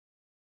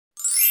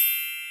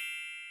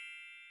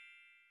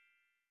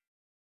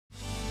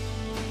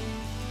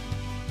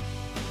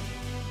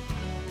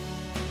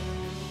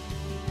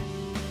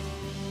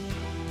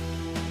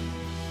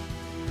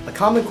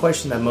common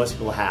question that most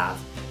people have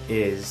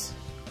is,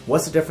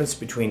 what's the difference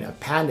between a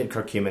patented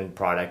curcumin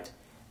product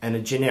and a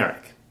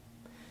generic?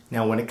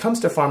 Now, when it comes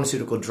to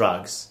pharmaceutical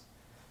drugs,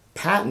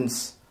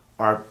 patents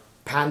are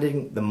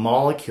patenting the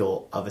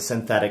molecule of a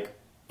synthetic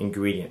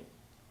ingredient.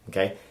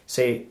 Okay,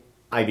 say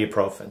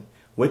ibuprofen,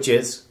 which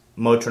is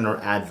Motrin or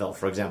Advil,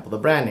 for example, the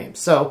brand name.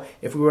 So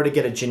if we were to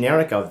get a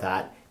generic of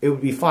that, it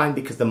would be fine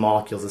because the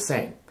molecule is the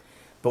same.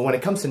 But when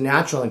it comes to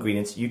natural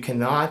ingredients, you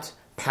cannot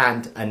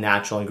patent a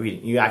natural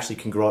ingredient. You actually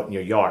can grow it in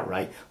your yard,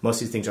 right? Most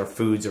of these things are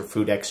foods or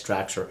food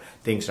extracts or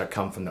things that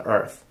come from the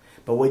earth.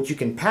 But what you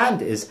can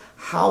patent is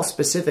how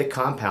specific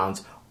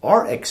compounds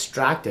are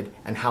extracted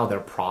and how they're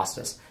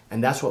processed.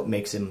 And that's what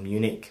makes them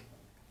unique.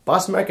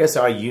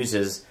 Bosmeric-SR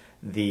uses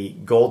the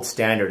gold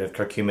standard of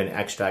curcumin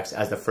extracts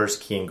as the first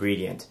key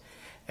ingredient.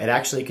 It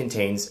actually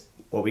contains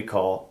what we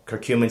call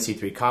Curcumin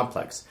C3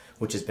 Complex,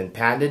 which has been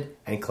patented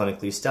and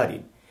clinically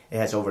studied. It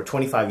has over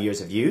 25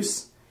 years of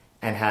use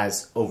and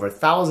has over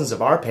thousands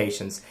of our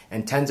patients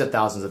and tens of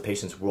thousands of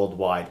patients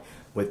worldwide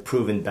with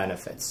proven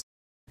benefits.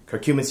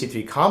 Curcumin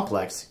C3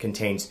 Complex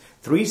contains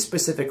 3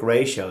 specific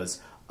ratios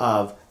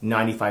of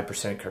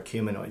 95%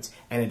 curcuminoids,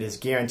 and it is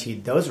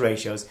guaranteed those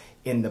ratios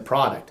in the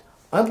product,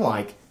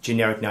 unlike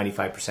generic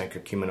 95%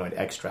 curcuminoid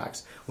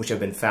extracts, which have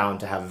been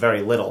found to have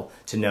very little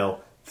to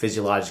no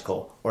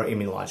physiological or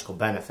immunological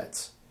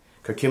benefits.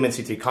 Curcumin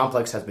C3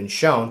 Complex has been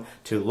shown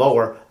to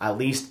lower at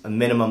least a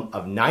minimum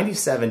of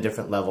 97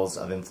 different levels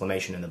of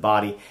inflammation in the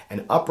body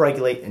and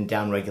upregulate and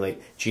downregulate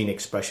gene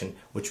expression,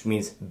 which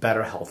means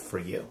better health for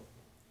you.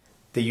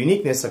 The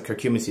uniqueness of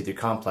Curcumin C3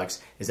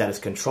 Complex is that it's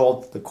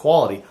controlled the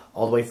quality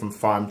all the way from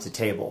farm to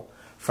table,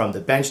 from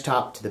the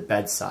benchtop to the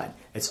bedside.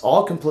 It's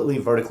all completely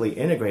vertically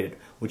integrated,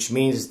 which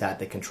means that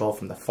they control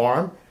from the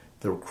farm,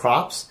 the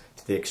crops,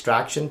 to the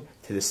extraction,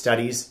 to the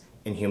studies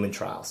in human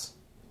trials.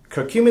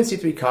 Curcumin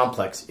C3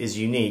 Complex is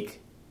unique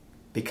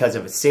because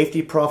of its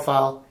safety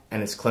profile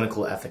and its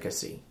clinical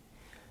efficacy.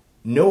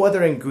 No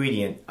other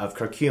ingredient of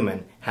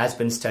curcumin has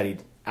been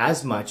studied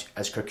as much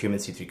as Curcumin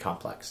C3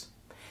 Complex.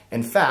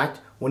 In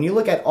fact, when you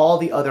look at all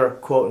the other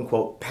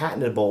quote-unquote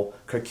patentable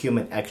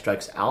curcumin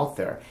extracts out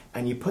there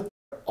and you put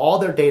all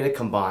their data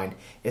combined,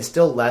 it's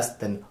still less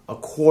than a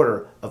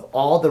quarter of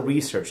all the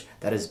research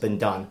that has been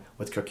done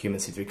with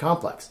Curcumin C3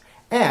 Complex.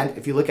 And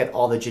if you look at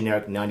all the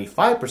generic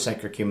 95%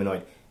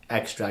 curcuminoid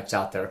extracts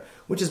out there,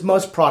 which is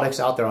most products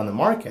out there on the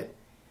market,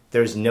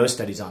 there's no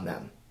studies on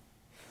them.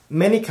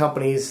 Many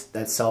companies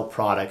that sell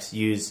products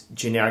use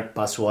generic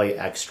Boswellia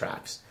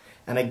extracts.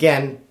 And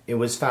again, it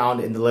was found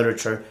in the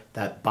literature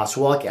that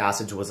boswellic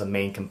acids was a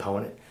main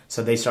component.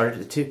 So they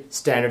started to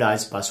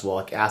standardize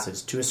boswellic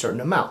acids to a certain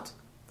amount.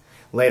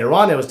 Later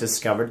on, it was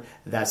discovered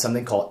that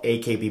something called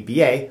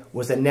AKBBA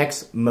was the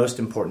next most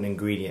important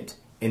ingredient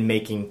in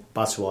making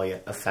Boswellia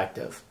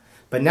effective.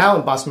 But now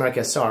in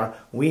Bosmeric-SR,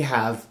 we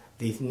have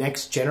the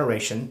next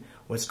generation,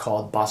 what's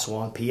called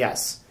Boswellin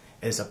PS.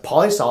 It is a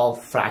polysol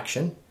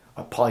fraction,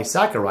 a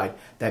polysaccharide,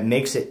 that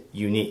makes it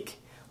unique.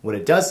 What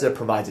it does is it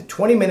provides a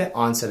 20-minute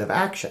onset of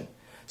action.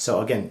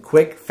 So again,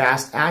 quick,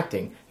 fast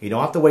acting. You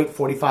don't have to wait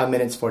 45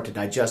 minutes for it to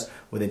digest.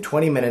 Within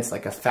 20 minutes,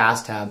 like a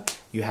fast tab,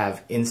 you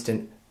have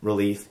instant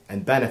relief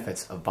and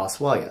benefits of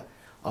Boswellia.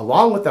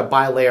 Along with the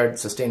bilayered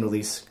sustained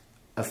release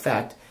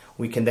effect,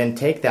 we can then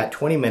take that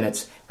 20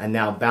 minutes and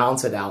now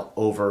balance it out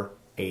over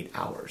 8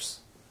 hours.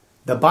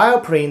 The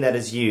BioPerine that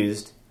is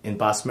used in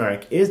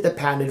Bosmeric is the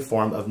patented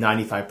form of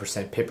 95%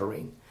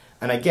 piperine.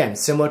 And again,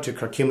 similar to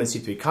Curcumin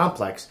C3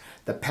 Complex,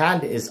 the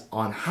patent is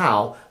on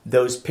how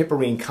those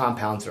piperine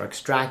compounds are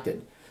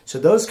extracted. So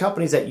those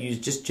companies that use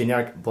just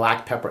generic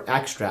black pepper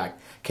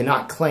extract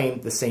cannot claim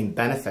the same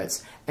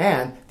benefits,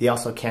 and they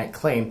also can't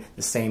claim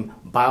the same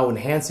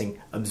bioenhancing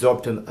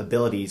absorptive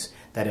abilities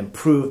that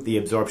improve the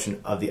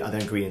absorption of the other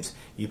ingredients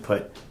you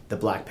put the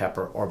black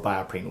pepper or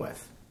BioPerine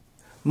with.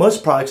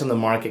 Most products on the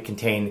market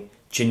contain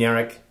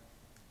generic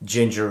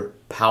ginger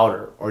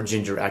powder or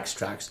ginger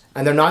extracts,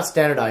 and they're not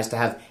standardized to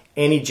have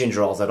any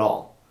gingerols at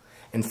all.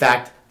 In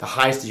fact, the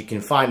highest that you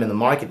can find in the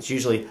market is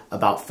usually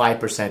about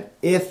 5%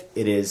 if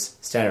it is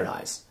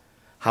standardized.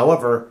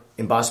 However,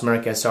 in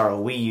Bosmeric-SR,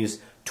 we use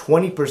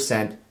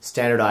 20%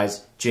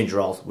 standardized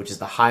gingerols, which is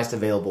the highest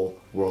available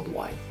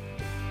worldwide.